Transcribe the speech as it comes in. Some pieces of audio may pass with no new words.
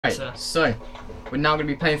Right, so we're now going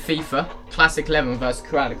to be playing FIFA Classic 11 versus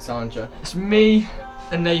Crew Alexandra. It's me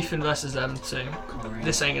and Nathan versus them two.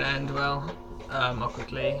 This ain't gonna end well. I'll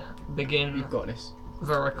quickly begin. You've got this.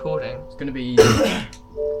 The recording. It's going to be easy.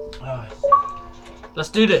 Let's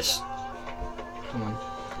do this. Come on.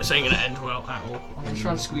 This ain't gonna end well at all. I'm gonna try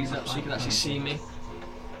and squeeze up so you can actually see me.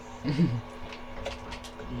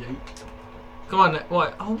 Come on,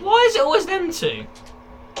 what? Oh, why is it always them two?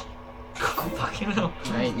 God, fucking hell.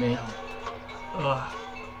 It ain't me. Ugh.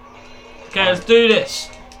 Okay, let's do this.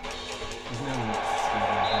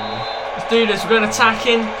 Let's do this. We're going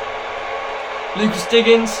attacking. Lucas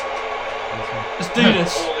Diggins. Let's do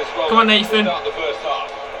this. Come on, Nathan.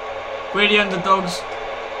 We're the underdogs.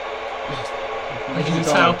 As you can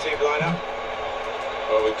tell.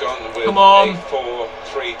 Well, we've gone with Come on. a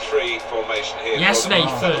 4-3-3 formation here. Yes, Nathan.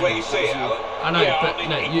 That's the way you see it, Alan. I know, but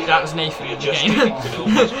no, that was Nathan in the game.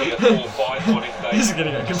 This is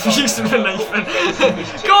gonna get confusing for Nathan.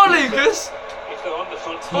 Go on, Lucas. What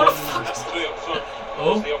the fuck is that?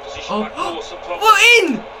 What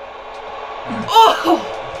in? Oh,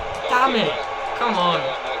 damn it! Come on,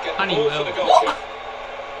 Honeywell. What?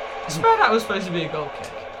 I swear that was supposed to be a goal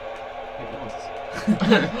kick.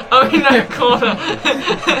 Oh no, corner.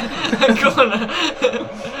 Corner.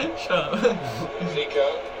 Shut up.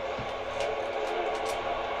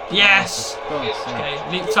 Yes. Okay,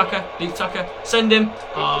 Luke Tucker, send him.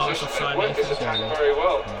 Oh, it's offside. Very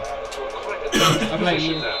well. I blame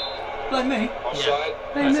you. Blame me? Yeah.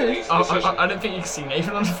 Blame me? I don't think you can see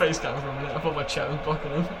Nathan on the face cam for a minute. I thought my chat was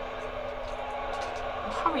blocking him.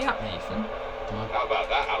 Hurry up, Nathan. How about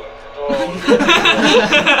that, Alan?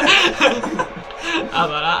 How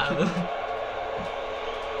about that, Alan?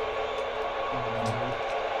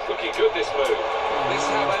 Looking good, this move. This is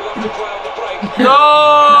how they love to play on the break.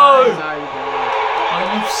 No! Oh,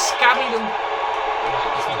 you scabby little...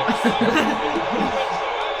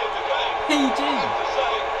 PG!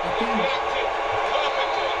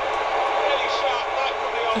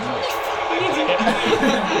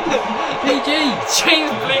 PG!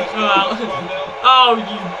 James Blake out. Oh,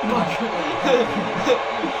 you bugger.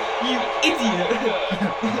 You idiot.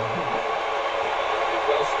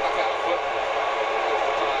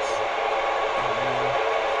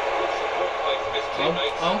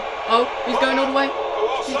 Oh, he's going all the way.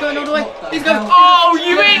 He's going all the way. He's going. Oh,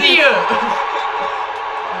 you idiot!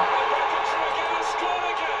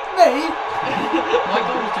 Me? My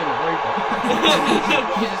goal was doing a robot.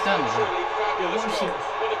 He's just done it.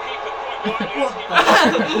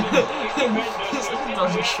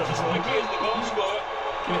 Dodgy shots.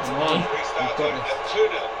 Give it to me. You've got this.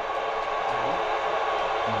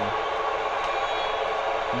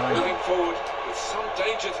 No. Moving forward with some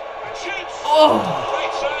dangers. Oh!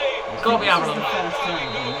 Gotta be out of that.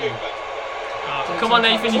 Come on,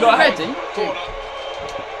 Nathan, you got ready? Dude.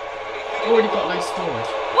 Already got no storage.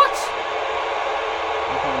 What?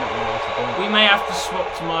 We may have to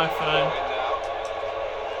swap to my phone.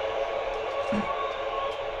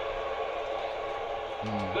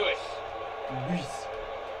 Lewis.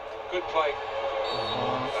 Good play.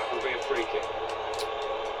 That will be a free kick.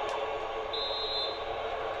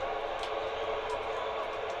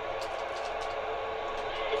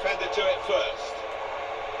 Defender to it first.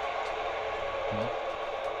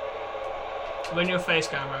 When your face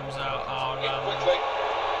cam runs out, I'll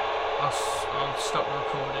stop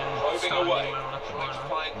recording. Start away. anywhere when I put mine on.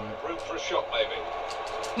 Find room for a shot, maybe.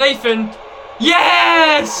 Nathan!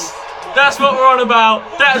 Yes! That's what we're on about!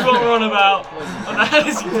 That's what we're on about! What the hell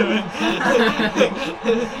is he doing?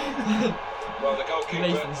 Well, the goalkeeper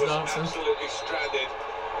Nathan's was dancing. absolutely stranded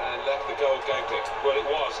and left the goal gaping. Well, it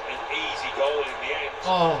was an easy goal in the end.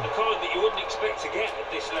 Oh. The kind that you wouldn't expect to get at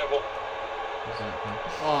this level. Exactly.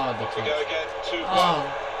 Oh, the We go again. 2-1.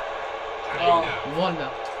 Voila.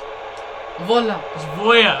 Voila. It's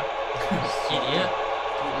Voya! Idiot.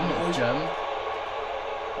 I'm not German.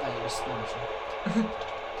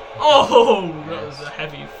 Oh! That was a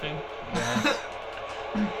heavy thing. Yeah.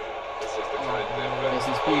 This is the kind of This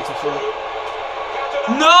is beautiful.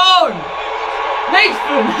 No!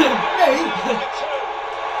 Nathan!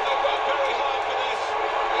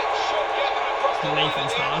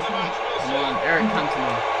 Nathan's hard. Come on, Eric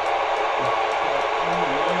Cantona.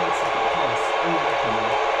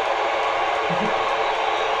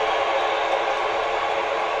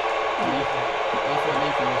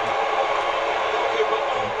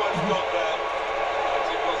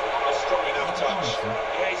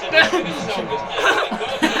 Nathan.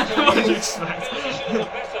 What did you expect?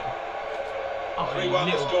 Oh, you 3-1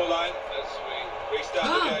 the little... scoreline as we restart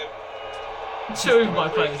the game. Two of my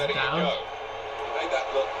players are down. Made that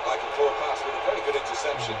look like a poor pass with a very good interception.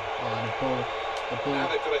 interception. The ball. Now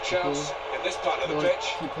they've got a chance in this part of the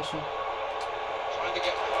pitch. Keep pushing. Trying to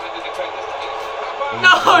get behind the defenders.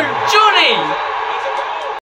 No, Johnny!